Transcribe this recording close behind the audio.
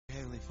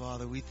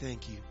Father, we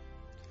thank you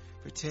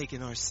for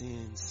taking our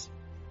sins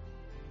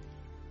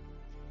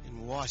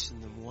and washing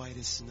them white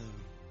as snow.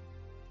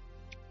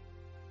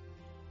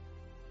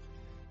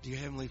 Dear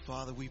Heavenly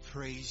Father, we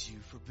praise you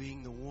for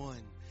being the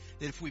one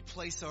that if we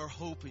place our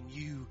hope in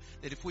you,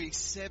 that if we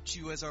accept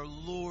you as our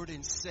Lord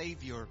and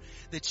Savior,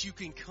 that you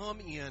can come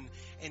in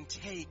and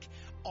take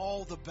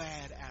all the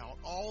bad out,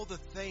 all the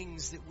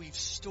things that we've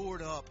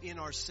stored up in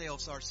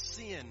ourselves, our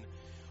sin,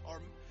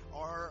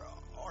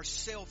 our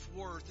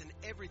self-worth and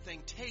everything.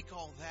 Take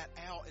all that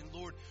out, and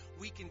Lord,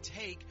 we can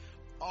take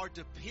our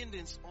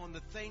dependence on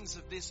the things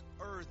of this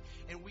earth,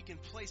 and we can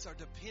place our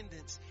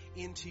dependence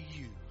into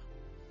you.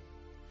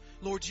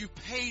 Lord, you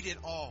paid it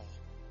all.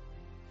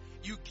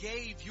 You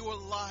gave your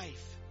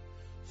life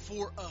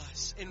for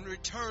us. In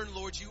return,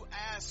 Lord, you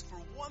asked for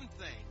one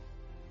thing,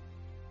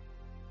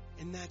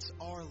 and that's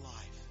our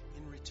life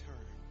in return.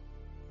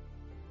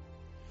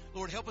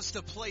 Lord, help us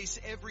to place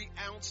every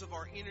ounce of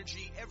our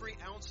energy, every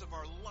ounce of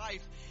our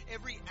life,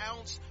 every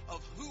ounce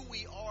of who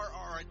we are,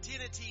 our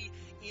identity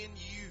in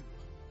you.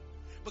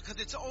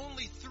 Because it's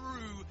only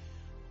through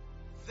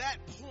that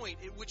point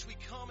at which we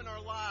come in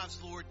our lives,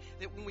 Lord,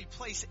 that when we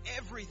place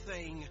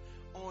everything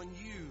on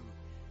you,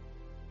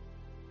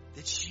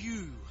 that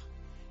you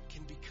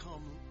can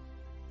become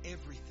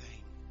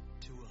everything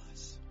to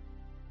us.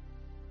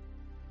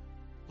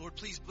 Lord,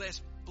 please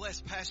bless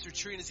Pastor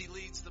Trent as he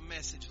leads the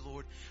message,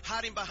 Lord.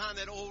 Hide him behind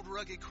that old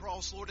rugged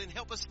cross, Lord, and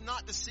help us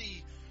not to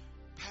see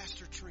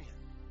Pastor Trent,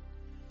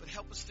 but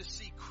help us to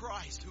see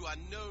Christ, who I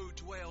know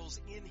dwells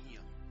in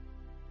him.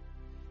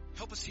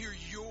 Help us hear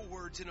your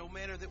words in a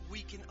manner that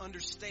we can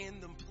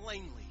understand them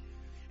plainly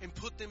and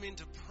put them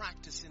into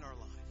practice in our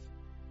life.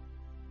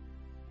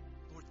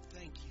 Lord,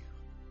 thank you.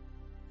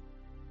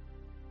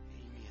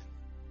 Amen.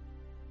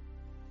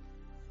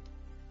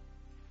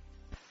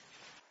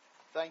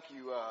 Thank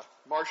you,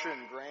 Marcia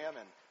and Graham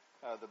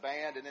and the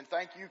band. And then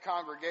thank you,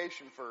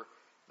 congregation, for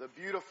the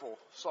beautiful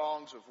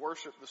songs of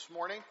worship this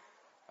morning.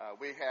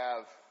 We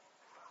have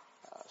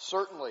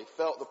certainly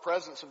felt the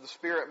presence of the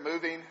Spirit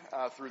moving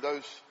through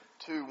those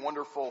two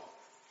wonderful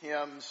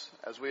hymns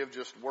as we have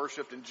just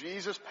worshiped. And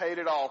Jesus paid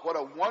it all. What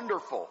a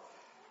wonderful,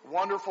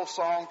 wonderful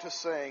song to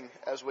sing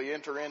as we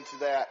enter into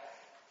that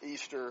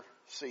Easter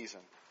season.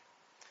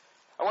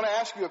 I want to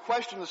ask you a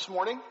question this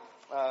morning.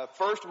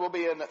 First, we'll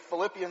be in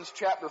Philippians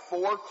chapter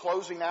 4,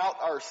 closing out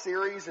our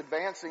series,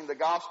 Advancing the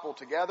Gospel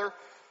Together.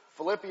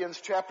 Philippians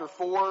chapter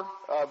 4,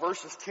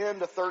 verses 10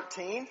 to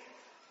 13.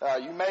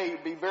 You may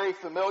be very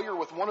familiar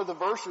with one of the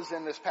verses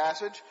in this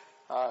passage.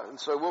 And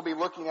so we'll be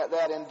looking at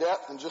that in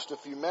depth in just a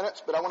few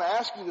minutes. But I want to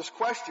ask you this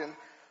question.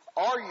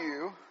 Are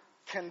you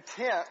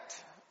content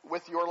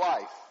with your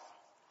life?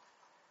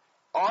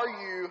 Are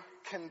you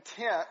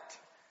content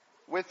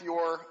with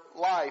your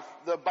life?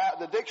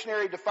 The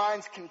dictionary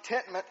defines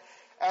contentment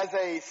as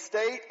a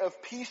state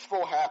of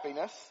peaceful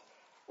happiness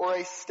or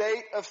a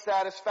state of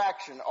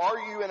satisfaction. Are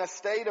you in a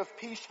state of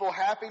peaceful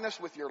happiness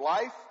with your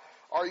life?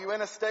 Are you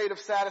in a state of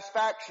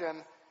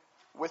satisfaction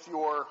with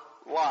your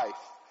life?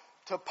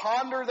 To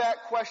ponder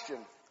that question,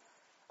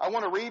 I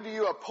want to read to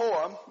you a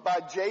poem by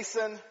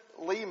Jason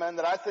Lehman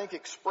that I think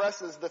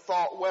expresses the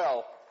thought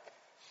well.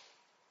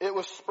 It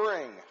was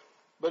spring,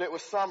 but it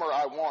was summer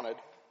I wanted,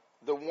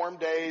 the warm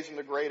days and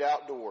the great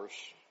outdoors.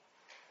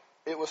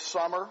 It was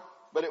summer,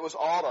 but it was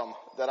autumn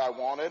that I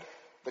wanted,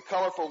 the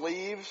colorful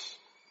leaves,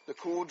 the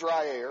cool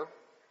dry air.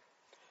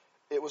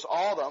 It was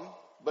autumn,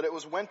 but it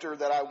was winter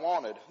that I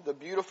wanted, the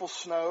beautiful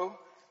snow,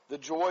 the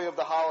joy of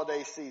the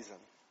holiday season.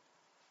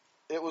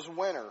 It was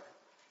winter,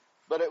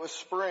 but it was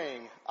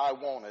spring I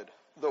wanted,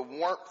 the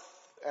warmth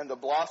and the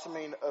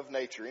blossoming of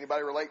nature.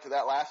 Anybody relate to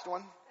that last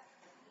one?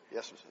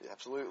 Yes,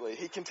 absolutely.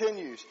 He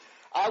continues,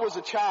 I was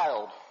a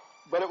child,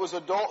 but it was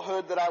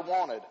adulthood that I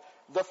wanted,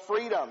 the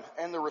freedom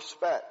and the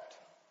respect.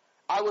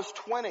 I was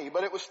 20,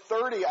 but it was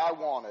 30 I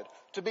wanted,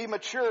 to be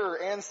mature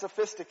and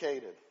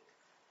sophisticated.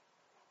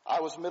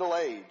 I was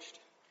middle-aged,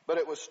 but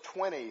it was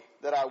 20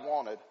 that I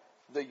wanted,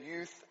 the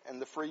youth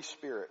and the free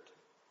spirit.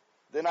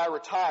 Then I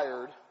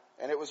retired,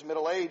 and it was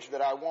middle age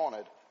that I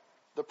wanted,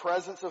 the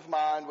presence of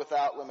mind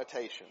without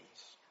limitations.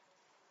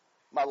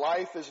 My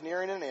life is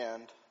nearing an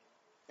end,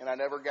 and I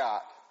never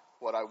got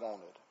what I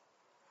wanted.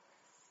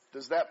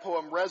 Does that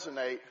poem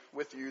resonate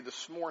with you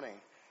this morning?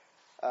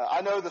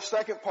 I know the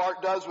second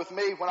part does with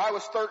me. When I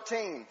was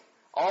 13,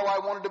 all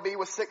I wanted to be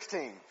was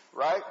 16,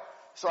 right?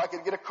 So I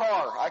could get a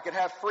car, I could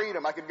have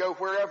freedom, I could go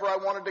wherever I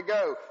wanted to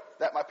go,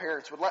 that my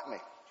parents would let me.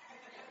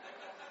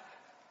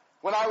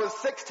 When I was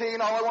 16,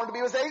 all I wanted to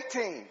be was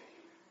 18.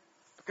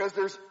 Because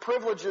there's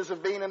privileges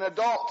of being an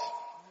adult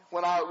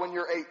when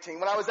you're 18.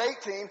 When I was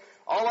 18,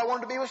 all I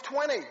wanted to be was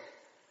 20.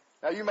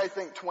 Now you may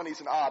think 20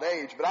 is an odd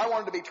age, but I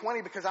wanted to be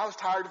 20 because I was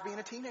tired of being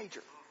a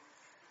teenager.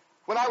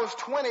 When I was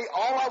 20,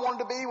 all I wanted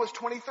to be was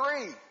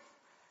 23.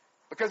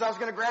 Because I was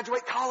going to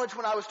graduate college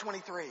when I was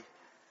 23.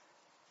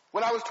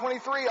 When I was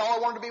 23, all I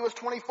wanted to be was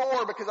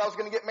 24 because I was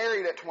going to get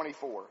married at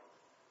 24.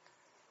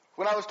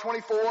 When I was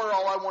 24,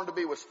 all I wanted to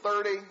be was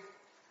 30.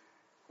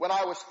 When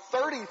I was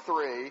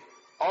 33,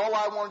 all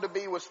I wanted to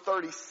be was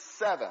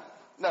 37.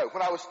 No,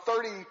 when I was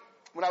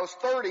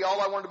 30,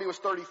 all I wanted to be was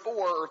 34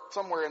 or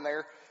somewhere in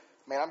there.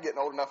 Man, I'm getting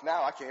old enough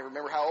now, I can't even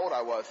remember how old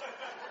I was.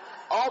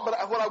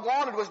 But what I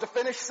wanted was to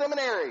finish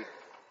seminary.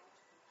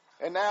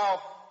 And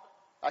now,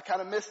 I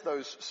kind of miss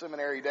those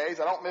seminary days.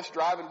 I don't miss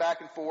driving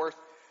back and forth.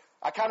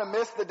 I kind of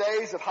miss the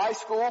days of high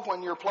school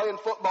when you're playing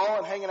football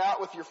and hanging out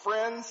with your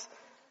friends.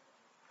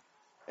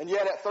 And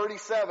yet at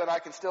 37, I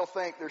can still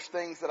think there's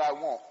things that I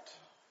want.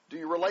 Do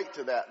you relate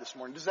to that this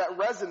morning? Does that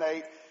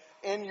resonate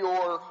in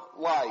your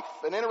life?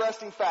 An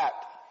interesting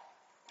fact.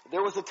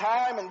 There was a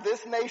time in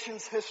this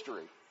nation's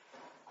history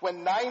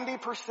when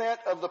 90%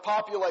 of the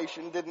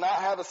population did not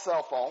have a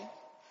cell phone,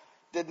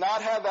 did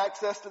not have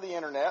access to the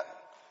internet,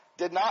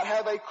 did not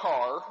have a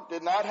car,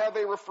 did not have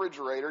a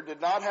refrigerator,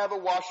 did not have a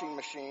washing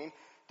machine,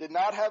 did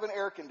not have an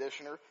air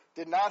conditioner,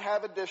 did not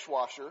have a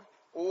dishwasher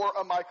or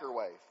a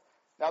microwave.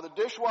 Now the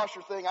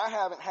dishwasher thing I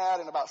haven't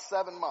had in about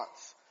 7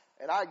 months,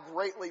 and I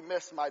greatly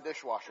miss my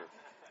dishwasher.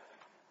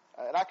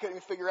 And I couldn't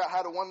even figure out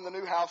how one in the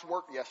new house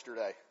worked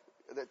yesterday.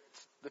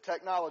 The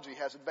technology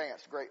has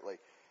advanced greatly.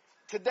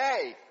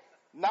 Today,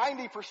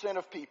 90%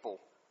 of people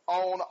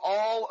own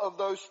all of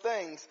those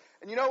things.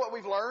 And you know what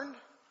we've learned?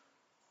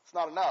 It's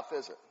not enough,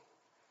 is it?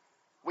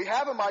 We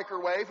have a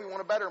microwave, we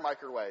want a better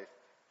microwave.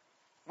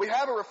 We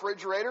have a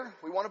refrigerator,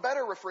 we want a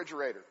better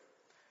refrigerator.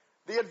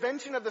 The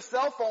invention of the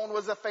cell phone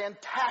was a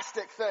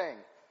fantastic thing.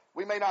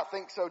 We may not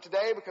think so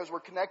today because we're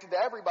connected to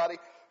everybody,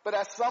 but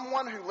as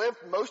someone who lived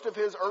most of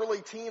his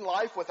early teen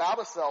life without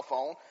a cell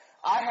phone,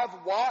 I have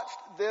watched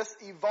this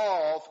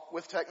evolve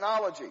with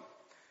technology.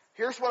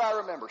 Here's what I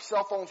remember.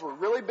 Cell phones were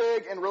really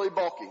big and really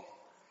bulky.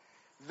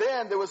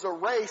 Then there was a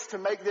race to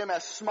make them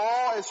as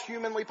small as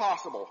humanly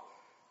possible.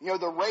 You know,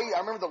 I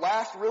remember the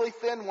last really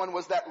thin one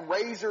was that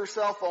Razr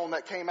cell phone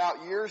that came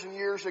out years and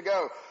years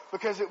ago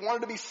because it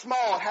wanted to be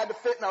small. It had to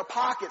fit in our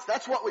pockets.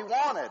 That's what we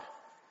wanted.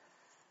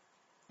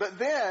 But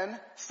then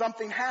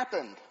something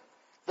happened.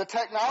 The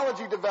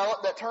technology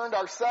developed that turned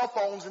our cell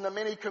phones into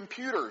mini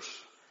computers.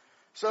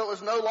 So it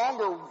was no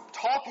longer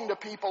talking to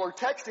people or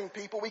texting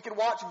people. We could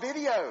watch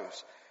videos.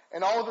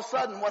 And all of a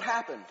sudden, what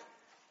happened?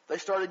 They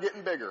started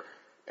getting bigger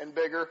and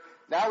bigger.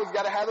 Now we've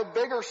got to have a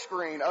bigger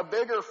screen, a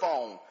bigger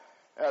phone.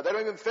 They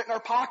don't even fit in our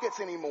pockets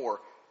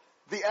anymore.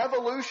 The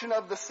evolution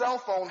of the cell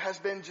phone has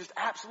been just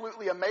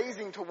absolutely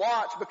amazing to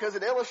watch because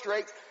it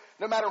illustrates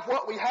no matter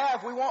what we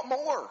have, we want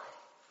more.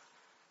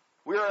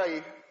 We're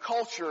a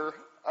culture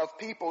of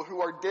people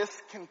who are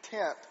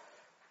discontent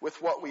with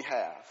what we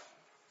have.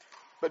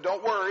 But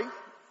don't worry,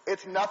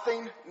 it's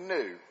nothing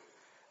new.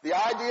 The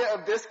idea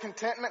of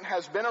discontentment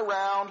has been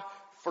around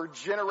for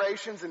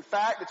generations. In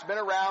fact, it's been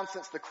around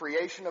since the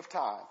creation of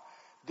time.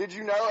 Did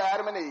you know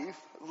Adam and Eve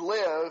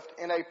lived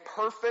in a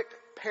perfect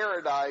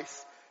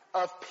paradise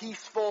of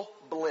peaceful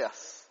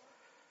bliss?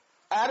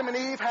 Adam and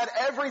Eve had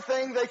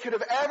everything they could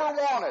have ever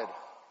wanted.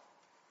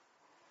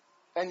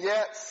 And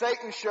yet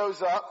Satan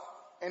shows up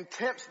and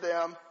tempts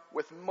them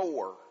with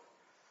more.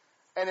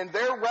 And in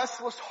their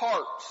restless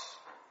hearts,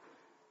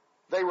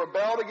 they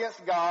rebelled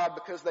against God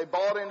because they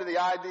bought into the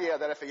idea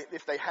that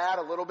if they had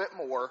a little bit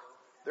more,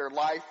 their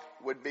life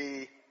would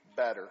be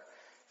better.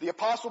 The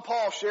Apostle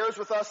Paul shares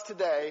with us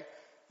today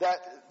that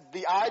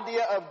the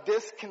idea of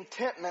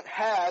discontentment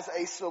has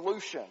a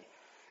solution.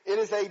 It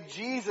is a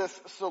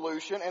Jesus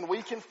solution, and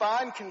we can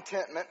find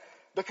contentment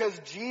because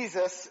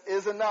Jesus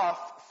is enough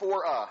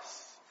for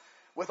us.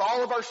 With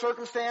all of our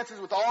circumstances,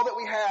 with all that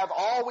we have,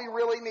 all we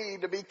really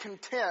need to be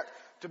content,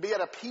 to be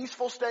at a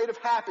peaceful state of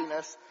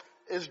happiness,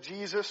 is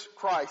Jesus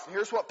Christ. And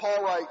here's what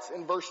Paul writes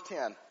in verse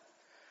 10.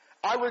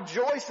 I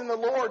rejoice in the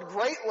Lord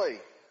greatly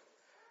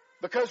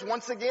because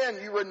once again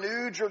you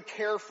renewed your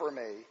care for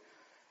me.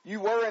 You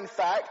were in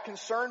fact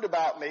concerned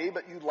about me,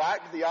 but you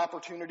lacked the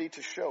opportunity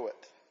to show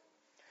it.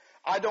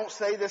 I don't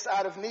say this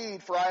out of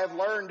need, for I have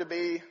learned to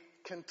be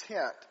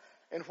content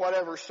in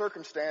whatever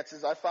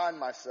circumstances I find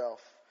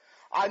myself.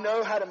 I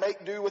know how to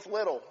make do with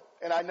little,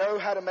 and I know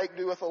how to make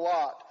do with a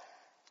lot.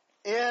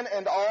 In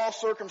and all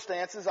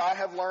circumstances, I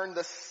have learned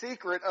the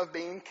secret of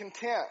being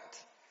content.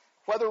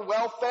 Whether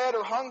well-fed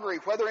or hungry,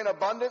 whether in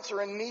abundance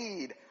or in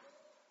need,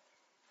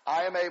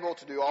 I am able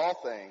to do all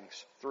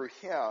things through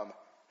Him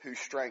who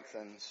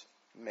strengthens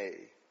me.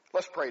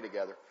 Let's pray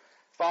together.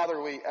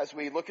 Father, as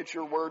we look at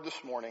your word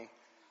this morning,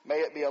 may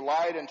it be a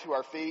light unto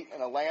our feet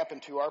and a lamp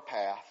unto our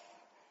path.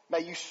 May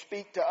you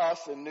speak to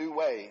us in new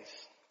ways.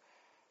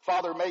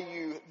 Father, may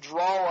you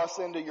draw us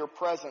into your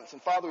presence.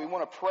 And Father, we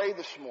want to pray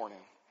this morning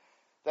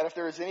that if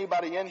there is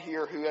anybody in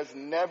here who has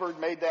never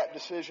made that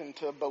decision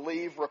to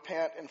believe,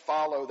 repent, and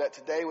follow, that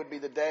today would be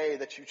the day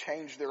that you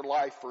change their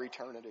life for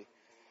eternity.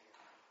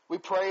 We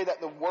pray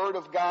that the Word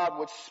of God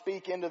would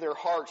speak into their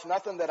hearts.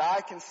 Nothing that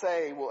I can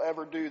say will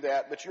ever do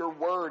that, but your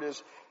Word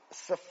is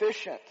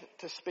sufficient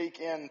to speak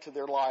into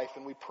their life,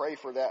 and we pray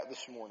for that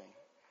this morning.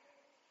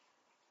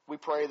 We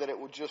pray that it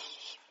would just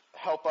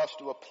help us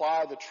to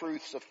apply the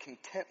truths of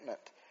contentment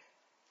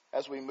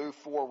as we move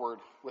forward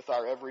with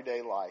our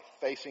everyday life,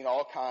 facing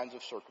all kinds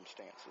of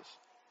circumstances.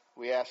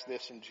 We ask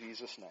this in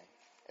Jesus' name.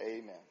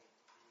 Amen.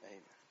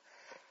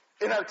 Amen.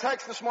 In our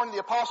text this morning,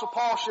 the Apostle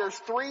Paul shares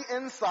 3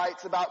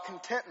 insights about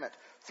contentment.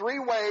 3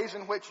 ways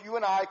in which you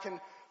and I can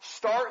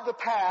start the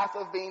path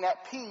of being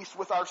at peace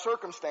with our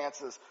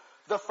circumstances.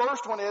 The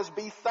first one is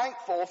be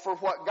thankful for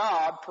what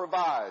God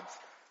provides.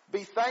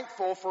 Be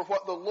thankful for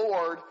what the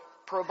Lord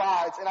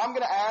provides. And I'm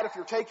going to add, if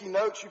you're taking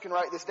notes, you can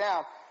write this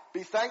down.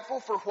 Be thankful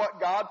for what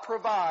God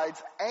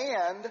provides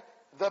and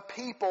the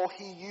people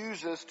He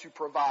uses to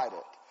provide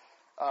it.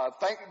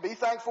 Be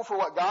thankful for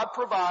what God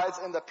provides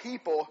and the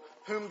people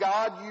whom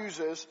God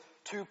uses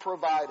to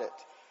provide it.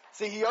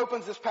 See, he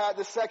opens this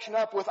section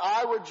up with,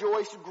 I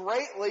rejoice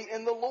greatly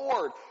in the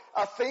Lord.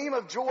 A theme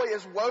of joy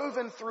is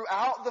woven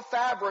throughout the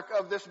fabric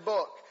of this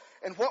book.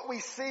 And what we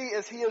see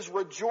is he is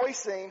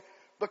rejoicing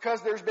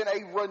because there's been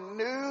a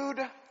renewed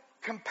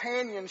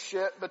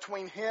companionship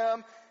between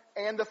him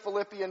and the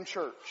Philippian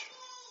church.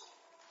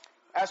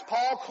 As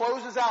Paul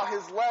closes out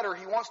his letter,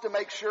 he wants to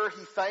make sure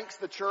he thanks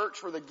the church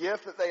for the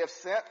gift that they have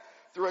sent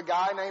through a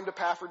guy named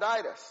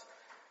Epaphroditus.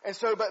 And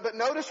so, but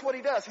notice what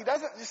he does. He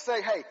doesn't just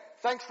say, hey,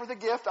 thanks for the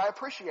gift, I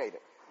appreciate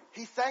it.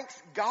 He thanks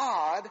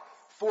God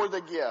for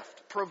the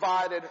gift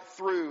provided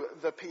through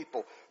the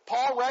people.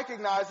 Paul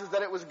recognizes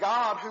that it was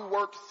God who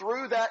worked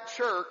through that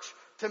church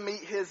to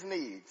meet his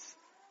needs.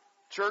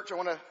 Church, I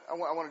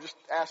want to just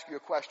ask you a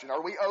question.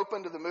 Are we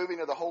open to the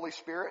moving of the Holy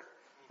Spirit,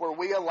 where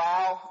we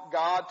allow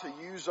God to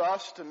use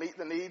us to meet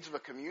the needs of a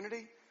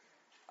community?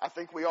 I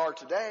think we are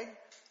today,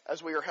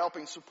 as we are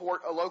helping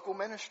support a local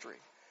ministry.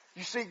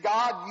 You see,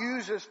 God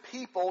uses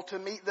people to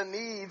meet the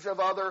needs of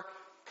other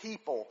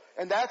people.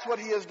 And that's what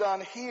he has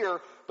done here.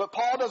 But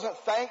Paul doesn't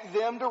thank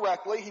them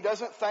directly. He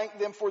doesn't thank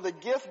them for the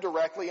gift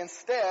directly.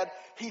 Instead,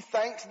 he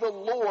thanks the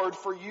Lord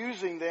for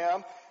using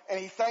them. And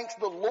he thanks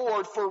the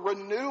Lord for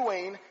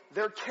renewing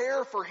their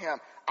care for him.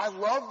 I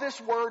love this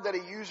word that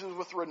he uses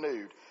with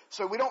renewed.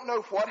 So we don't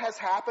know what has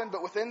happened,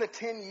 but within the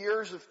 10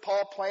 years of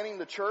Paul planning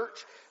the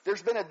church,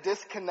 there's been a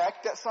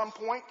disconnect at some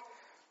point.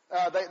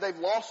 They've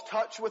lost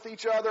touch with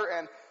each other,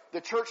 and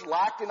the church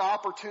lacked an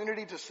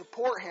opportunity to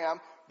support him,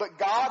 but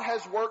God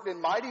has worked in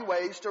mighty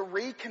ways to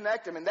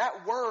reconnect him. And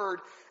that word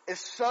is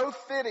so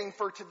fitting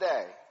for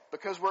today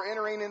because we're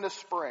entering into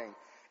spring.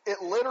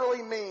 It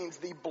literally means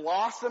the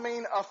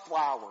blossoming of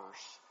flowers.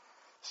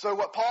 So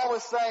what Paul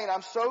is saying,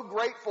 I'm so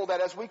grateful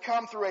that as we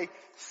come through a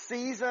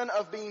season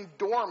of being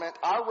dormant,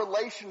 our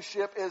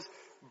relationship is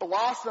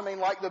blossoming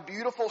like the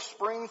beautiful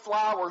spring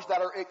flowers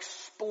that are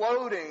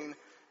exploding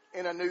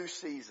in a new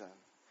season.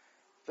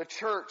 The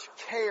church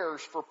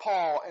cares for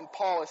Paul, and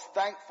Paul is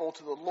thankful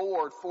to the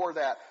Lord for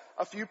that.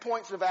 A few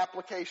points of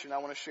application I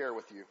want to share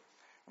with you.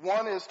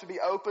 One is to be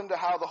open to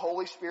how the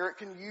Holy Spirit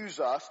can use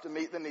us to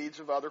meet the needs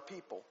of other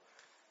people.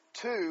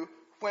 2,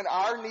 when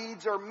our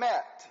needs are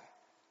met,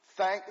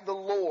 thank the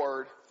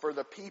Lord for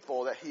the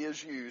people that he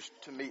has used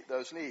to meet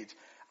those needs.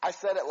 I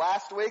said it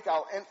last week.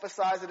 I'll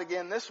emphasize it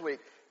again this week.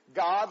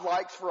 God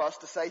likes for us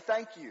to say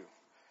thank you.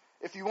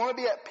 If you want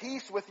to be at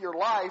peace with your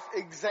life,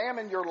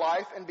 examine your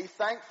life and be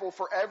thankful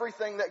for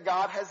everything that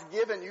God has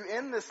given you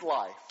in this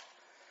life.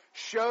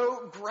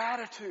 Show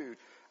gratitude.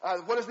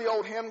 What does the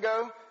old hymn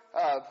go?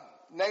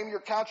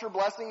 Count your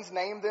blessings,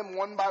 name them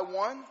one by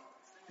one.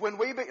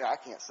 I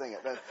can't sing it,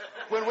 but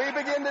when we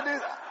begin to do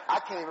that, I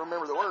can't even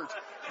remember the words.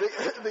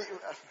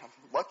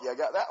 Lucky I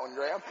got that one,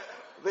 Graham.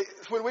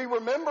 When we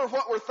remember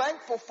what we're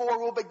thankful for,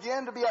 we'll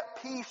begin to be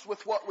at peace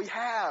with what we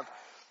have,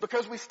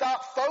 because we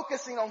stop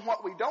focusing on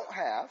what we don't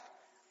have,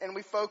 and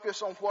we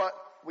focus on what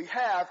we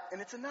have,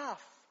 and it's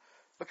enough,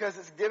 because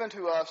it's given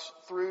to us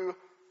through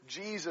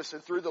Jesus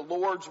and through the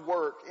Lord's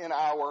work in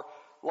our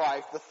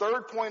life. The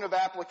third point of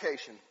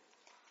application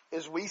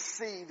is we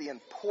see the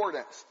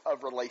importance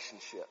of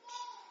relationships.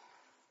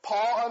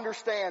 Paul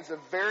understands a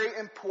very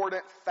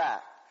important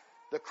fact.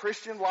 The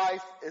Christian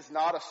life is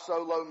not a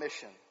solo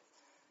mission.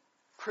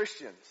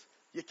 Christians,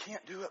 you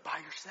can't do it by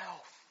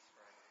yourself.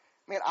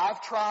 Man,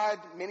 I've tried,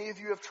 many of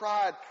you have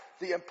tried.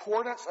 The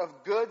importance of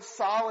good,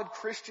 solid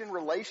Christian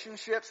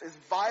relationships is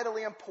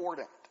vitally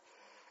important.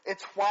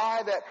 It's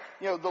why that,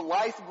 the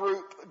life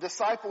group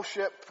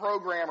discipleship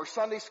program or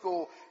Sunday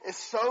school is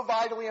so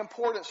vitally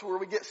important, so where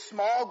we get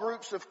small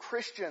groups of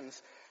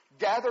Christians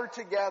gathered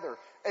together.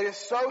 It is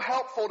so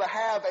helpful to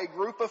have a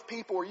group of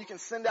people where you can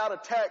send out a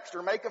text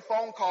or make a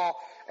phone call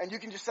and you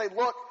can just say,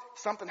 look,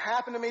 something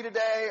happened to me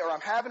today, or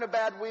I'm having a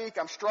bad week,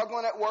 I'm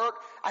struggling at work,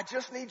 I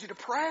just need you to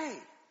pray.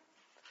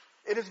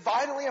 It is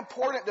vitally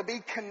important to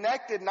be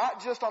connected,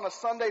 not just on a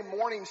Sunday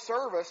morning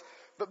service,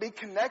 but be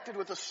connected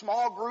with a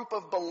small group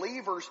of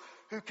believers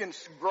who can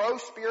grow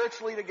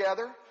spiritually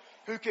together,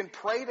 who can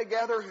pray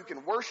together, who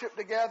can worship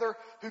together,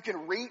 who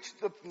can reach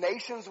the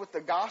nations with the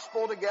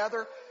gospel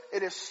together.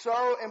 It is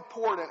so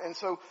important. And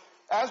so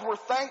as we're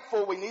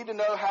thankful, we need to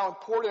know how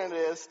important it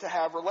is to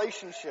have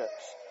relationships.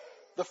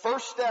 The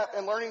first step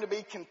in learning to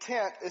be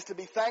content is to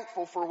be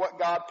thankful for what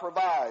God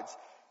provides.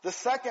 The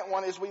second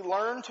one is we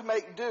learn to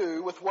make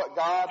do with what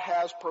God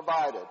has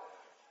provided.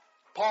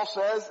 Paul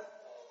says,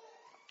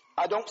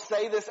 I don't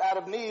say this out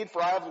of need,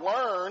 for I have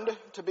learned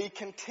to be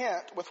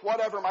content with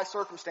whatever my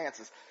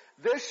circumstances.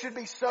 This should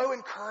be so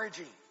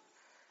encouraging.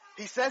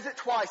 He says it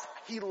twice.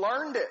 He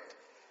learned it.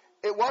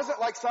 It wasn't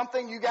like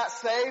something you got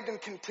saved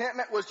and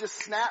contentment was just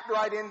snapped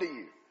right into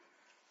you.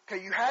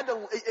 Okay,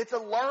 it's a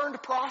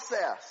learned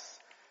process.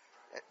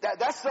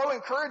 That's so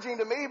encouraging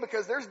to me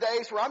because there's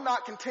days where I'm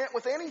not content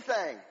with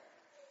anything.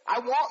 I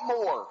want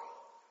more.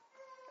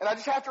 And I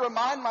just have to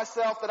remind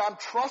myself that I'm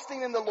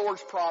trusting in the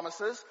Lord's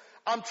promises.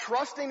 I'm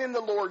trusting in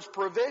the Lord's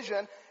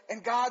provision,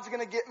 and God's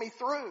going to get me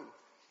through.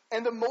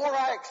 And the more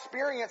I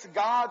experience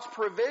God's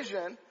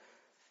provision,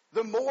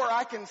 the more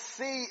I can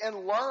see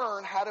and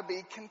learn how to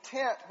be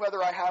content,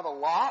 whether I have a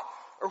lot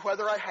or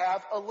whether I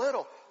have a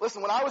little.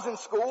 Listen, when I was in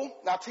school,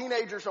 now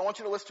teenagers, I want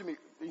you to listen to me.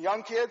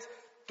 Young kids,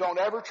 don't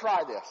ever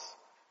try this.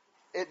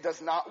 It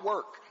does not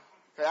work.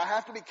 Okay, I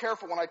have to be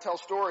careful when I tell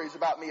stories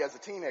about me as a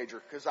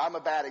teenager because I'm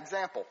a bad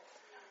example.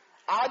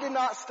 I did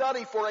not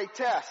study for a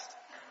test.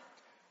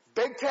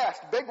 Big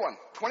test, big one.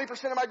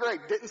 20% of my grade.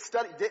 Didn't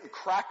study, didn't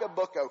crack a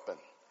book open.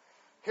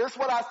 Here's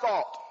what I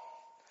thought.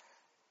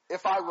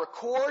 If I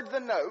record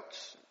the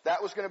notes, I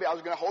was going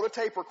to hold a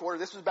tape recorder.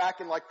 This was back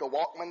in like the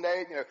Walkman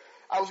day.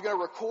 I was going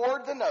to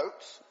record the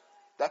notes.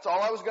 That's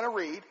all I was going to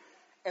read.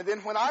 And then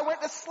when I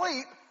went to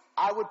sleep,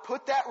 I would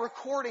put that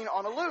recording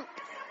on a loop.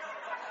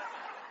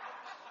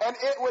 And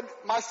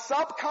my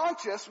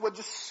subconscious would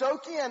just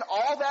soak in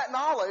all that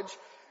knowledge,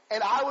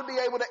 and I would be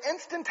able to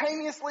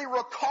instantaneously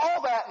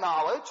recall that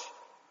knowledge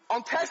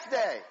on test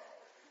day.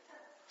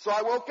 So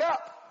I woke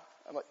up.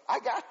 I'm like, I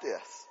got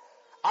this.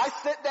 I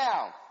sit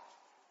down.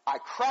 I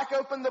crack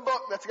open the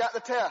book that's got the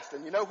test,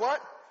 and you know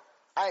what?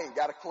 I ain't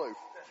got a clue.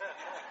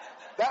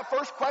 That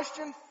first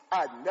question,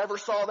 I never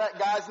saw that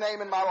guy's name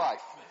in my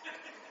life.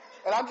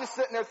 And I'm just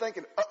sitting there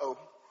thinking, uh-oh.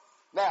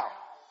 Now,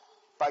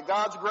 by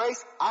God's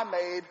grace, I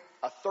made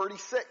a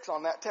 36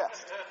 on that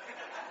test.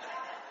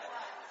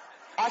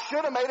 I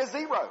should have made a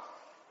 0.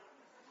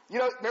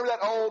 Remember that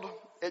old,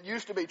 it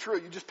used to be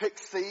true, you just pick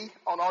C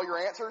on all your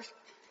answers?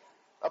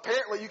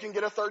 Apparently you can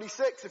get a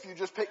 36 if you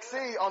just pick C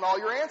on all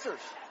your answers.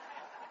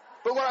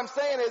 But what I'm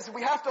saying is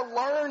we have to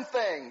learn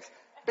things.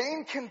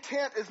 Being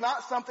content is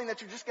not something that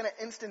you're just going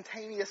to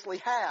instantaneously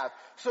have.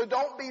 So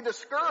don't be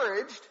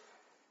discouraged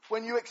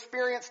when you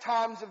experience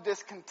times of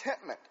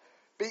discontentment.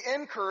 Be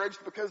encouraged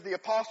because the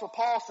Apostle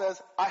Paul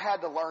says, I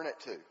had to learn it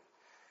too.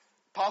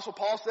 Apostle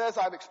Paul says,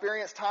 I've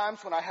experienced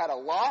times when I had a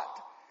lot.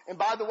 And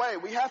by the way,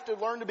 we have to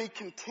learn to be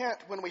content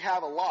when we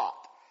have a lot.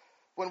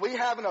 When we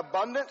have an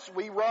abundance,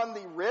 we run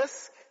the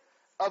risk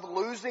of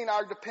losing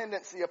our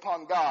dependency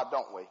upon God,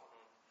 don't we?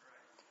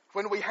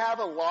 When we have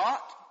a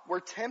lot, we're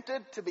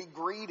tempted to be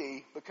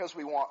greedy because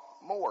we want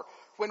more.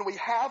 When we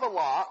have a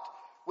lot,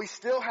 we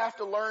still have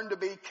to learn to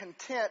be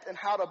content and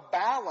how to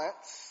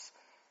balance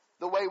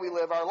the way we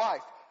live our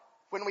life.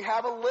 When we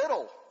have a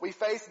little, we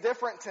face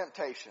different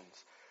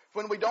temptations.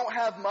 When we don't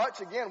have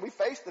much, again, we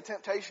face the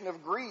temptation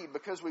of greed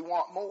because we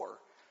want more.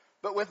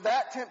 But with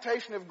that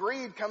temptation of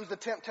greed comes the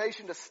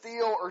temptation to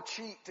steal or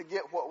cheat to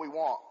get what we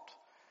want.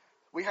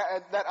 We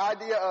had that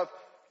idea of,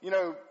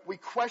 we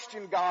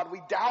question God,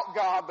 we doubt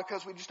God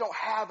because we just don't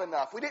have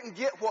enough. We didn't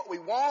get what we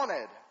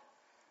wanted.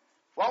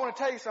 Well, I want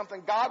to tell you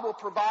something. God will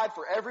provide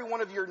for every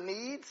one of your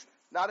needs,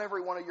 not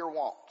every one of your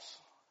wants.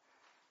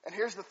 And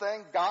here's the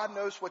thing. God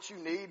knows what you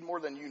need more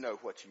than you know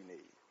what you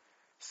need.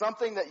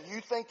 Something that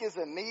you think is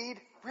a need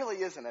really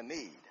isn't a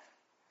need.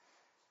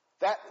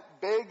 That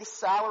big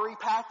salary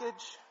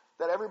package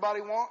that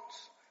everybody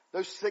wants,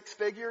 those 6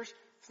 figures,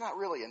 it's not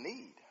really a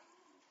need.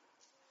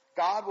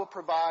 God will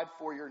provide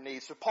for your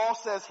needs. So Paul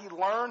says he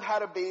learned how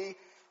to be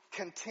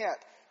content.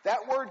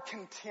 That word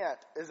content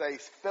is a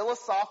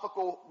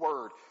philosophical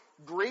word.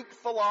 Greek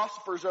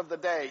philosophers of the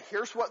day,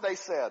 here's what they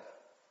said.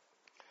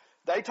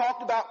 They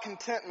talked about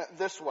contentment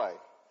this way.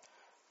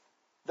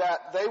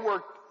 That they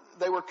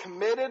were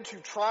committed to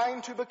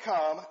trying to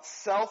become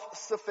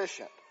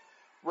self-sufficient,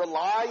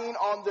 relying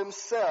on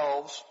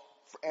themselves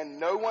and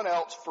no one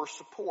else for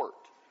support.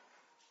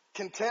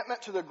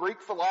 Contentment to the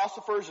Greek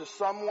philosophers is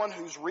someone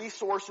whose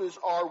resources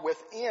are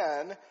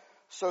within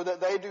so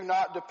that they do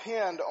not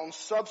depend on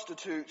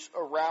substitutes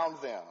around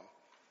them.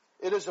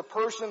 It is a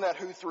person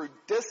who through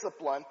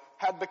discipline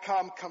had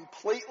become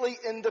completely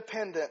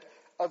independent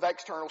of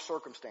external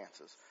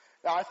circumstances.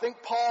 Now I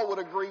think Paul would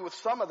agree with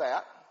some of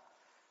that.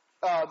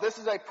 This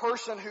is a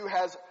person who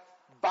has,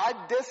 by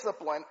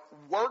discipline,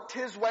 worked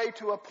his way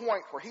to a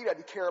point where he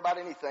doesn't care about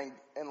anything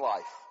in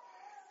life.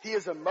 He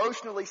is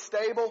emotionally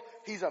stable.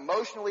 He's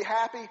emotionally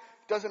happy.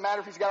 Doesn't matter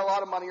if he's got a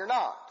lot of money or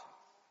not.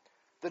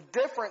 The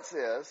difference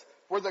is,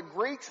 where the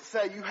Greeks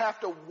say you have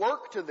to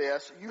work to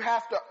this, you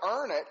have to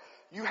earn it,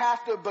 you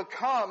have to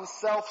become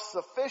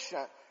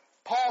self-sufficient,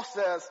 Paul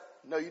says,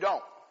 no, you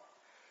don't.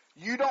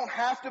 You don't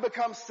have to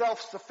become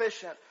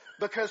self-sufficient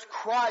because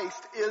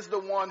Christ is the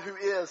one who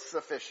is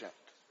sufficient.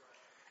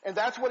 And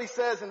that's what he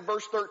says in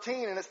verse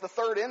 13, and it's the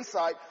third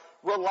insight.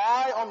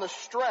 Rely on the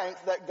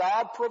strength that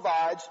God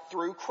provides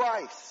through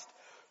Christ.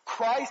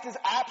 Christ is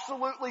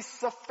absolutely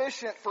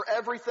sufficient for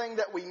everything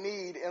that we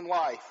need in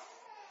life.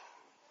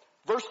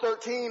 Verse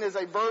 13 is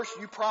a verse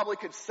you probably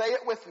could say it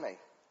with me.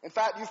 In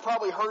fact, you've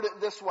probably heard it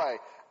this way.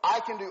 I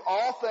can do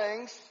all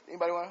things,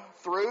 anybody want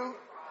to? Through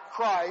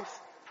Christ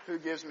who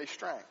gives me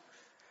strength.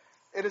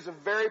 It is a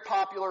very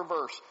popular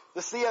verse.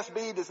 The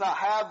CSB does not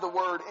have the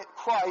word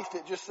Christ.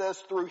 It just says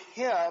through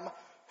him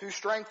who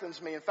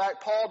strengthens me. In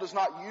fact, Paul does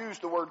not use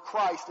the word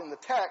Christ in the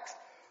text,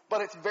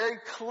 but it's very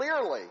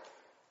clearly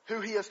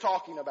who he is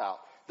talking about.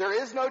 There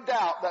is no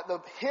doubt that the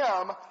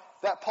him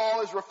that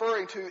Paul is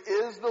referring to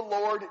is the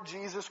Lord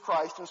Jesus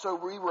Christ. And so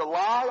we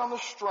rely on the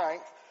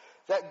strength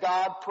that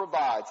God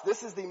provides.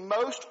 This is the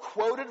most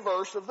quoted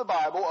verse of the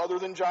Bible other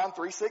than John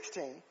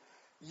 3:16.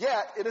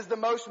 Yet it is the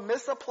most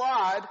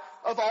misapplied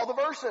of all the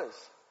verses.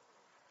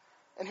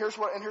 And here's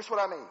what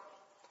I mean.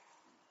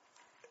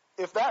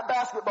 If that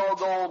basketball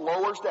goal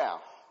lowers down,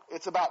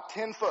 it's about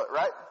 10 foot,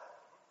 right?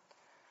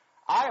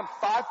 I am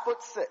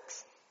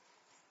 5'6".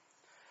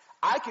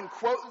 I can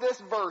quote this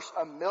verse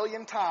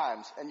 1,000,000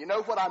 times, and you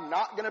know what I'm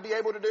not going to be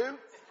able to do?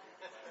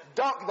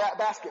 Dunk that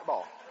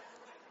basketball.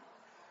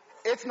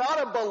 It's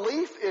not a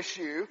belief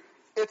issue,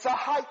 it's a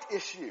height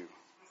issue.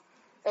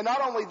 And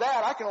not only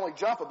that, I can only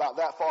jump about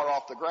that far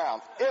off the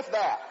ground, if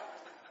that.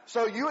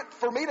 So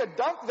for me to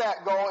dunk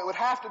that goal, it would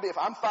have to be, if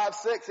I'm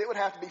 5'6", it would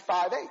have to be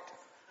 5'8".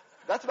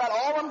 That's about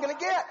all I'm going to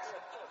get.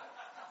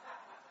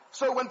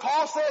 So when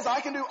Paul says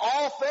I can do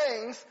all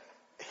things,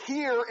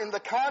 here in the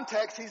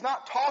context, he's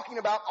not talking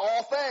about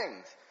all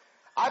things.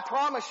 I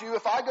promise you,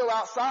 if I go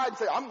outside and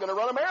say, I'm going to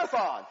run a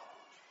marathon,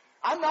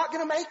 I'm not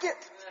going to make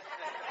it.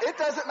 It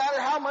doesn't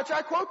matter how much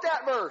I quote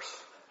that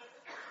verse.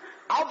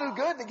 I'll do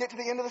good to get to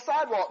the end of the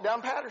sidewalk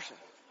down Patterson.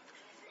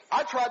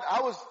 I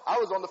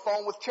was on the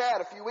phone with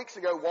Chad a few weeks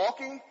ago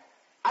walking.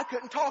 I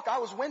couldn't talk. I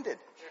was winded.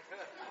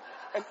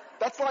 And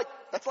that's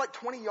like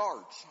 20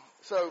 yards.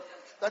 So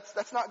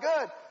that's not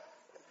good.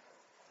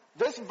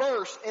 This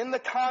verse in the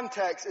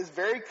context is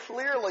very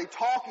clearly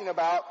talking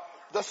about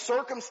the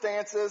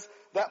circumstances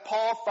that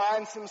Paul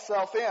finds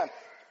himself in.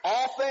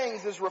 All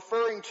things is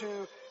referring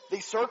to the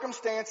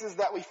circumstances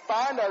that we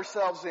find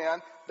ourselves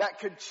in that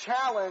could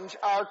challenge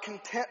our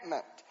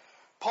contentment.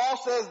 Paul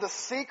says the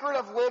secret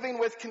of living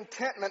with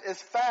contentment is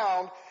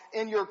found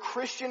in your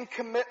Christian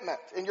commitment,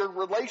 in your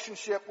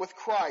relationship with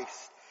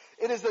Christ.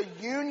 It is a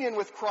union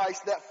with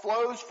Christ that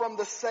flows from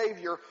the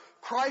Savior.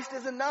 Christ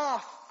is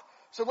enough.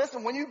 So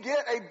listen, when you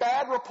get a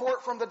bad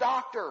report from the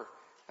doctor,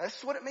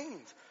 that's what it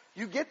means.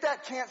 You get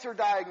that cancer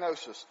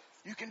diagnosis.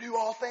 You can do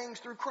all things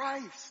through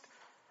Christ.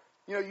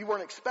 You know, you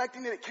weren't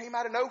expecting it. It came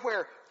out of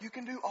nowhere. You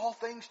can do all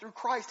things through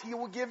Christ. He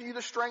will give you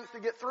the strength to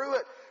get through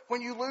it.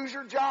 When you lose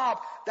your job,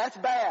 that's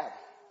bad.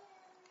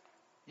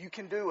 You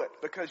can do it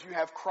because you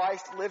have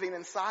Christ living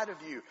inside of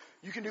you.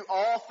 You can do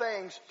all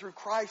things through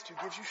Christ who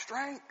gives you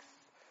strength.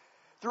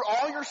 Through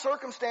all your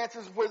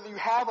circumstances, whether you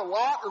have a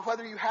lot or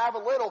whether you have a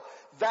little,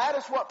 that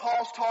is what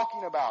Paul's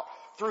talking about.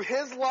 Through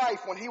his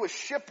life, when he was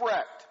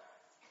shipwrecked,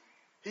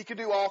 he could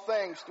do all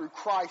things through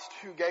Christ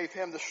who gave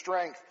him the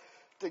strength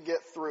to get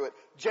through it.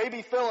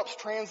 J.B. Phillips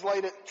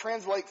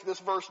translates this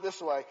verse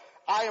this way.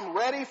 I am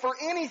ready for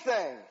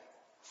anything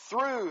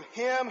through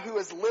him who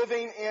is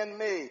living in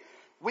me.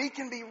 We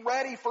can be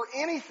ready for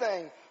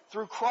anything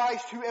through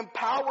Christ who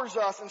empowers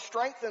us and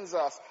strengthens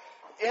us.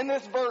 In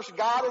this verse,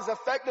 God is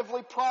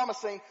effectively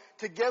promising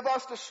to give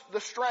us the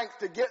strength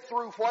to get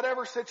through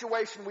whatever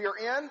situation we are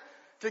in,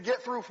 to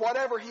get through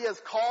whatever he has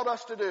called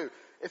us to do.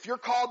 If you're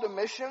called to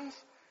missions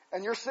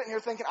and you're sitting here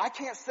thinking, I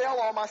can't sell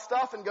all my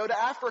stuff and go to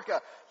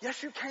Africa.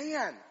 Yes, you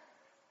can,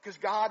 because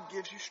God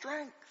gives you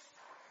strength.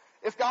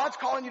 If God's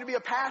calling you to be a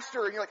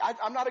pastor and you're like,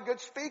 I'm not a good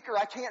speaker,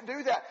 I can't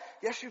do that.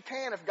 Yes, you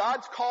can. If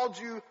God's called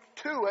you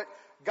to it,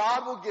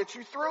 God will get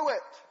you through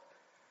it.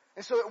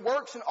 And so it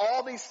works in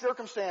all these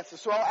circumstances.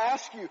 So I'll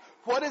ask you,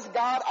 what is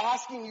God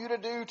asking you to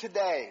do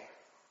today?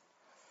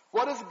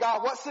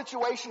 What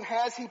situation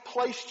has he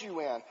placed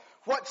you in?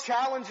 What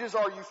challenges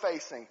are you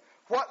facing?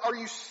 What are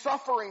you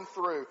suffering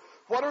through?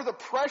 What are the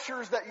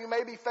pressures that you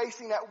may be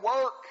facing at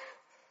work?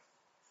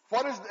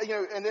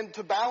 And then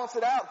to balance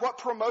it out, what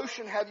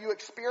promotion have you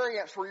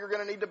experienced where you're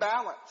going to need to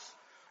balance?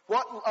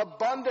 What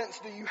abundance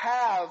do you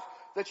have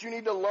that you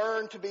need to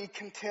learn to be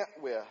content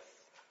with?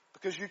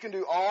 Because you can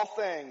do all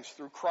things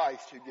through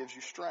Christ who gives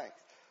you strength.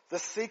 The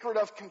secret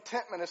of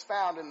contentment is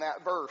found in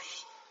that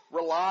verse,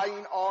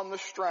 relying on the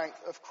strength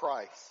of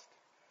Christ.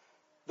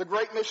 The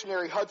great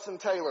missionary Hudson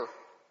Taylor,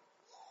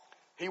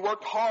 he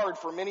worked hard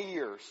for many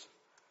years.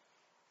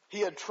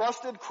 He had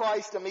trusted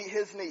Christ to meet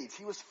his needs.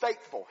 He was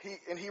faithful.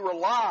 He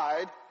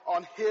relied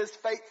on his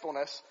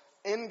faithfulness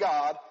in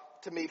God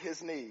to meet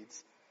his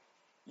needs.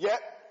 Yet,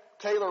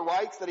 Taylor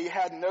writes that he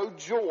had no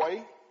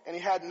joy and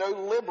he had no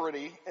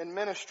liberty in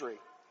ministry.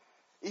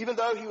 Even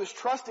though he was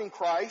trusting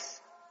Christ,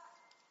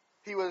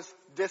 he was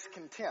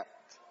discontent.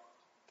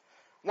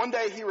 One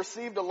day he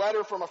received a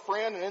letter from a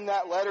friend, and in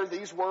that letter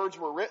these words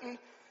were written,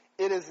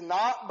 "It is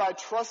not by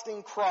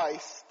trusting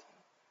Christ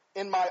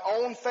in my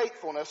own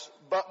faithfulness,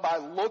 but by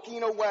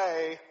looking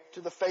away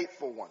to the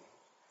faithful one."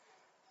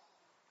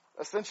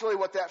 Essentially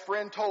what that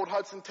friend told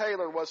Hudson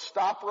Taylor was,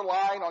 stop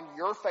relying on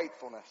your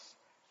faithfulness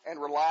and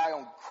rely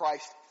on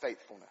Christ's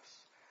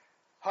faithfulness.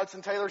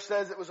 Hudson Taylor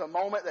says it was a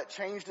moment that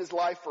changed his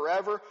life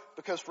forever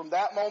because from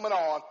that moment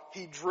on,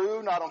 he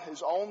drew not on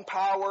his own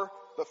power,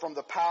 but from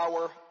the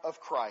power of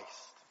Christ.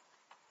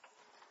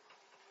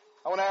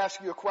 I want to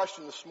ask you a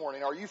question this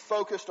morning. Are you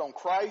focused on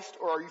Christ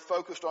or are you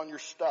focused on your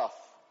stuff?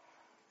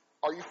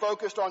 Are you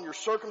focused on your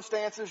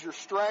circumstances, your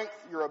strength,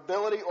 your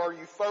ability, or are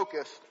you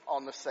focused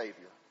on the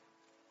Savior?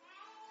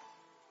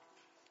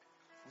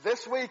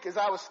 This week, as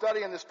I was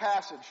studying this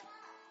passage,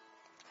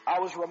 I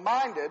was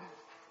reminded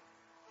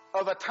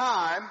of a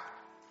time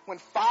when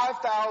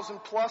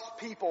 5,000 plus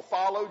people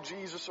followed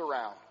Jesus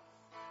around.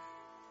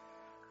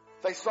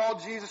 They saw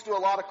Jesus do a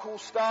lot of cool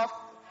stuff.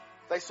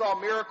 They saw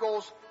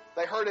miracles.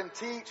 They heard him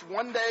teach.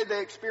 One day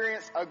they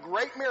experienced a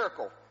great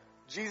miracle.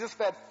 Jesus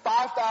fed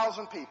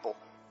 5,000 people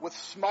with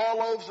small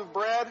loaves of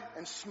bread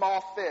and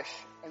small fish,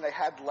 and they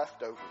had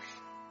leftovers.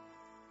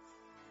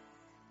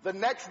 The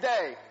next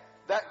day,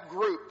 that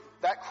group,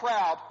 that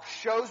crowd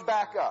shows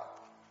back up,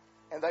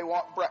 and they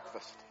want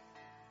breakfast.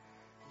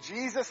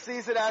 Jesus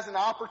sees it as an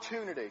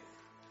opportunity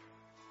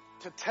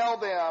to tell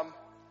them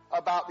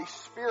about the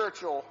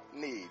spiritual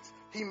needs.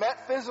 He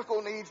met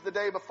physical needs the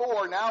day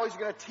before. Now he's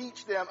going to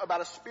teach them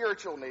about a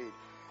spiritual need.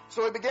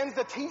 So he begins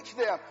to teach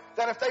them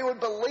that if they would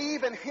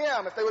believe in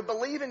him, if they would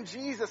believe in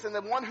Jesus and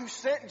the one who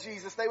sent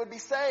Jesus, they would be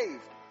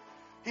saved.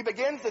 He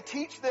begins to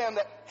teach them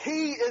that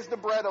he is the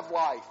bread of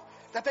life,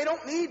 that they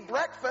don't need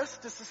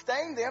breakfast to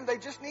sustain them. They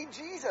just need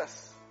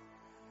Jesus.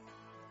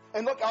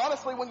 And look,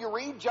 honestly, when you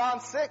read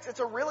John 6, it's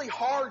a really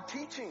hard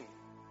teaching.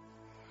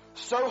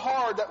 So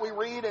hard that we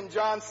read in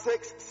John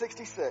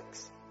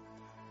 6:66,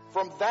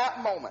 from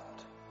that moment,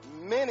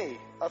 many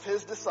of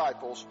his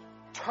disciples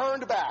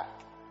turned back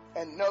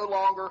and no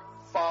longer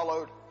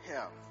followed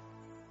him.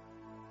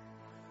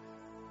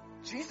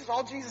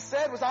 All Jesus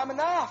said was, I'm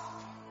enough.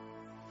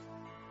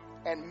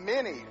 And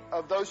many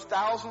of those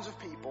thousands of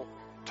people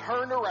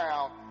turned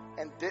around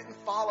and didn't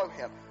follow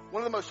him.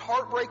 One of the most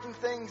heartbreaking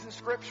things in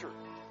Scripture.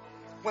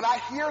 When I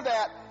hear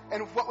that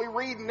and what we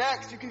read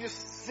next, you can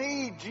just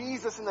see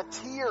Jesus in the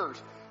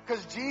tears,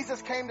 because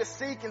Jesus came to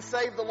seek and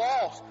save the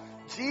lost.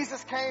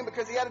 Jesus came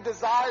because he had a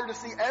desire to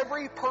see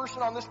every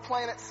person on this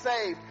planet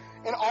saved.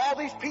 And all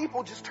these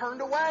people just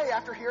turned away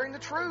after hearing the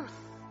truth.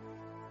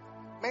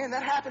 Man,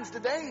 that happens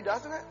today,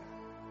 doesn't it?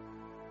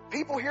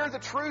 People hear the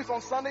truth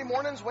on Sunday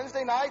mornings,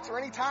 Wednesday nights, or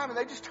any time, and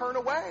they just turn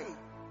away.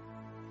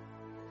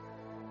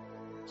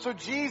 So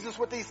Jesus,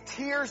 with these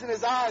tears in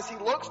his eyes, he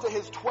looks to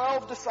his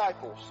 12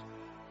 disciples,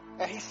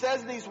 and he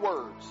says these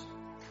words,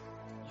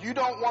 you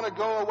don't want to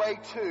go away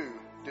too,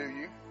 do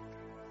you?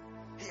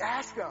 He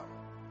asks them,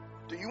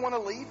 do you want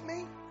to leave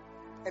me?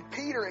 And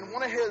Peter, in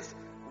one of his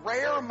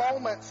rare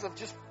moments of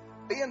just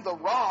being the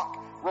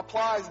rock,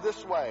 replies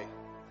this way,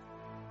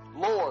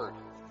 Lord,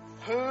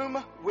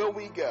 whom will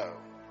we go?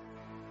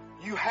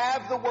 You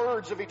have the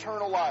words of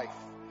eternal life.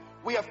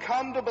 We have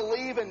come to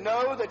believe and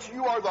know that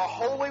you are the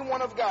Holy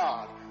One of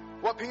God.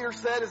 What Peter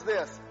said is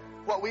this,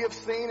 what we have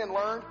seen and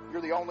learned,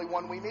 you're the only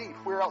one we need.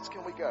 Where else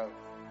can we go?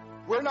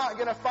 We're not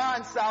going to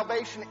find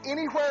salvation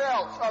anywhere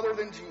else other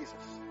than Jesus.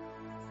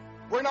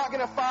 We're not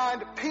going to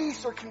find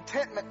peace or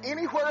contentment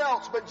anywhere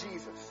else but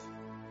Jesus.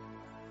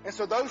 And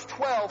so those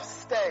 12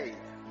 stayed.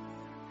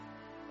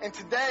 And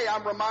today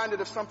I'm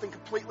reminded of something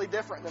completely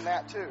different than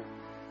that too.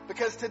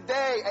 Because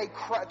today,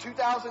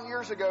 2,000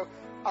 years ago,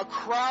 a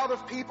crowd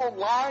of people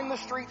lined the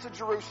streets of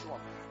Jerusalem,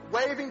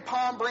 waving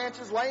palm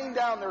branches, laying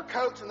down their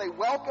coats, and they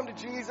welcomed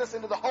Jesus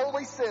into the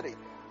holy city.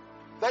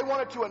 They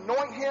wanted to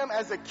anoint him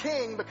as a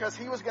king because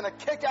he was going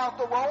to kick out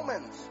the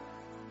Romans.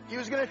 He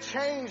was going to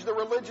change the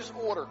religious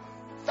order.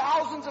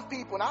 Thousands of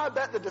people, and I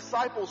bet the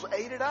disciples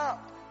ate it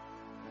up.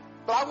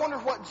 But I wonder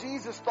what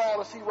Jesus thought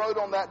as he rode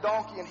on that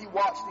donkey and he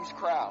watched these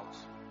crowds.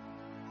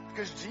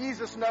 Because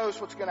Jesus knows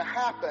what's going to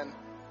happen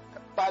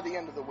by the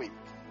end of the week.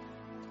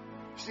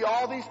 See,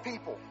 all these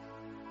people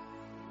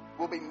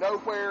will be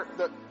nowhere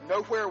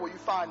will you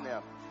find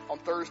them on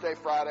Thursday,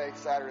 Friday,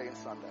 Saturday, and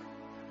Sunday.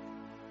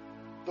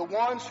 The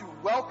ones who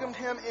welcomed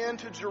him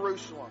into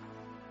Jerusalem,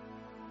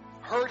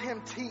 heard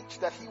him teach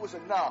that he was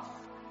enough,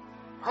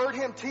 heard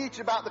him teach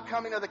about the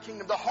coming of the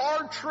kingdom, the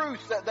hard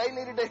truths that they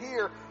needed to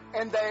hear,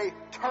 and they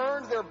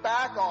turned their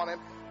back on him.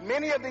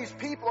 Many of these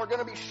people are going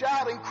to be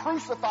shouting,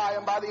 crucify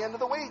him, by the end of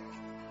the week.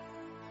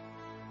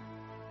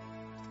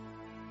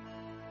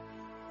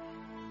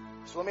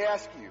 So let me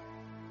ask you,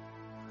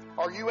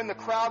 are you in the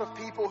crowd of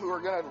people who are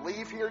going to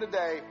leave here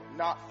today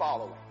not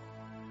following?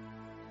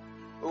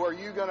 Or are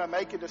you going to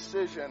make a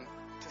decision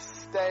to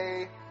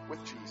stay with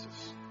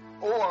Jesus?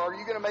 Or are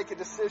you going to make a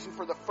decision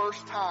for the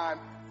first time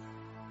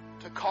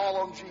to call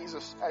on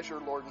Jesus as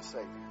your Lord and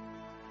Savior?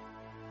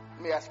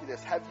 Let me ask you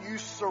this. Have you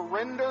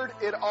surrendered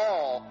it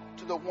all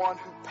to the one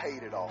who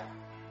paid it all?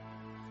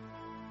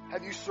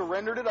 Have you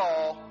surrendered it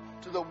all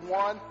to the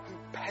one who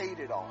paid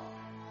it all?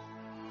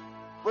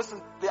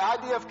 Listen, the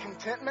idea of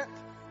contentment,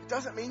 it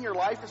doesn't mean your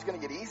life is going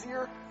to get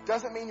easier. It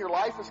doesn't mean your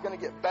life is going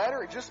to get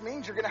better. It just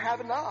means you're going to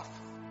have enough.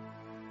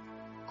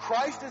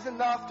 Christ is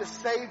enough to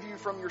save you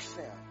from your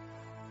sin.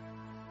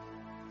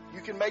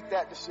 you can make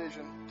that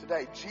decision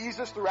today.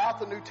 Jesus, throughout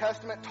the New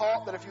Testament,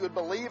 taught that if you would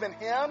believe in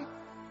Him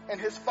and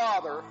His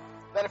Father,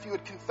 that if you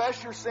would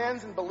confess your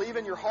sins and believe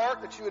in your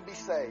heart, that you would be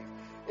saved.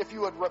 If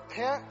you would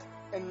repent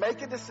and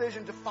make a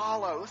decision to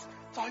follow,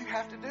 that's all you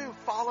have to do.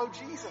 Follow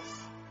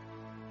Jesus.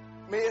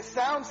 I mean, it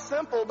sounds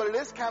simple, but it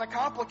is kind of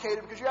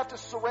complicated because you have to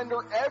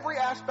surrender every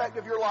aspect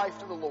of your life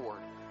to the Lord.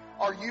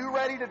 Are you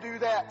ready to do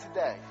that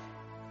today?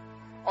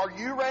 Are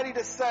you ready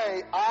to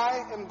say,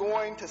 I am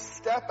going to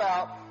step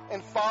out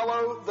and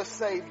follow the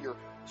Savior?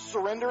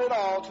 Surrender it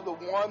all to the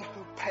one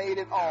who paid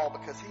it all,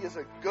 because He is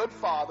a good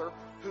Father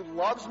who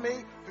loves me,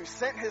 who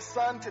sent His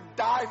Son to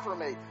die for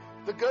me.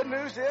 The good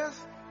news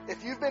is,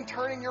 if you've been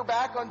turning your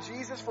back on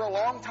Jesus for a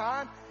long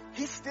time,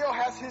 He still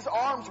has His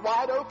arms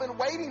wide open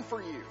waiting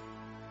for you.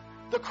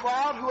 The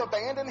crowd who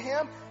abandoned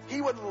Him,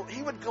 He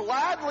would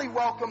gladly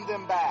welcome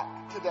them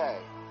back today.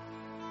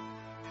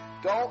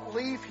 Don't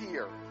leave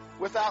here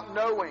without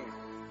knowing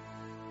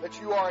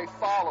that you are a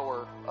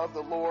follower of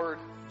the Lord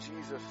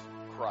Jesus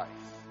Christ.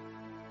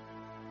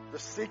 The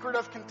secret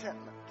of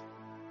contentment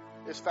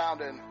is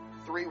found in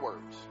 3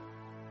 words.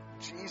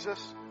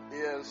 Jesus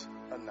is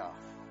enough.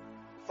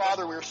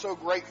 Father, we are so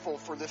grateful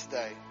for this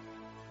day.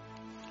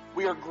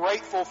 We are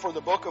grateful for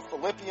the book of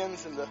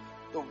Philippians and the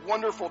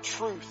wonderful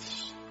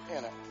truths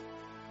in it.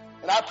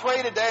 And I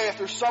pray today, if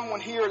there's someone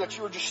here that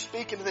you are just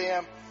speaking to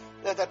them,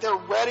 that they're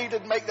ready to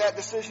make that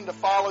decision to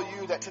follow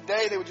you, that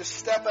today they would just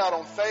step out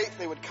on faith,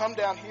 they would come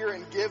down here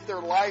and give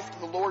their life to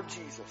the Lord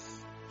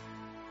Jesus.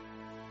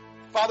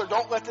 Father,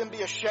 don't let them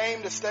be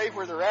ashamed to stay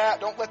where they're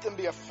at. Don't let them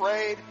be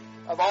afraid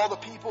of all the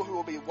people who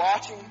will be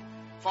watching.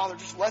 Father,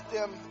 just let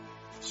them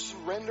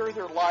surrender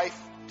their life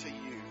to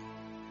you.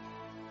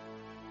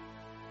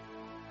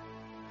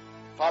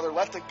 Father,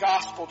 let the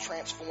gospel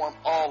transform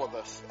all of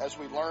us as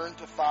we learn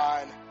to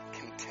find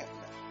contentment.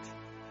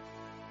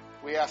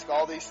 We ask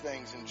all these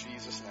things in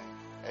Jesus' name.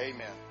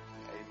 Amen.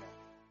 Amen.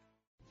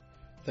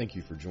 Thank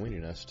you for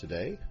joining us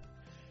today.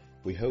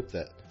 We hope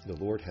that the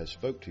Lord has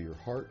spoke to your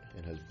heart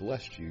and has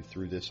blessed you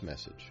through this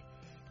message.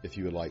 If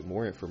you would like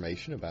more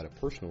information about a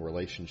personal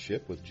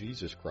relationship with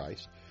Jesus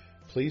Christ,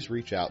 please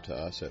reach out to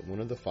us at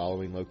one of the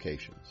following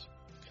locations.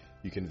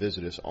 You can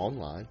visit us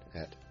online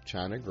at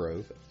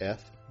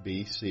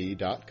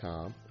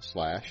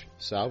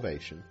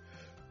ChinaGroveFBC.com/salvation,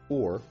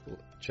 or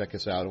check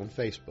us out on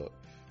Facebook,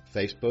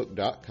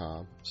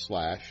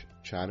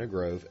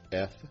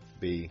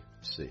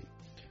 Facebook.com/ChinaGroveFBC.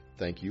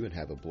 Thank you and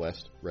have a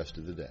blessed rest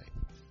of the day.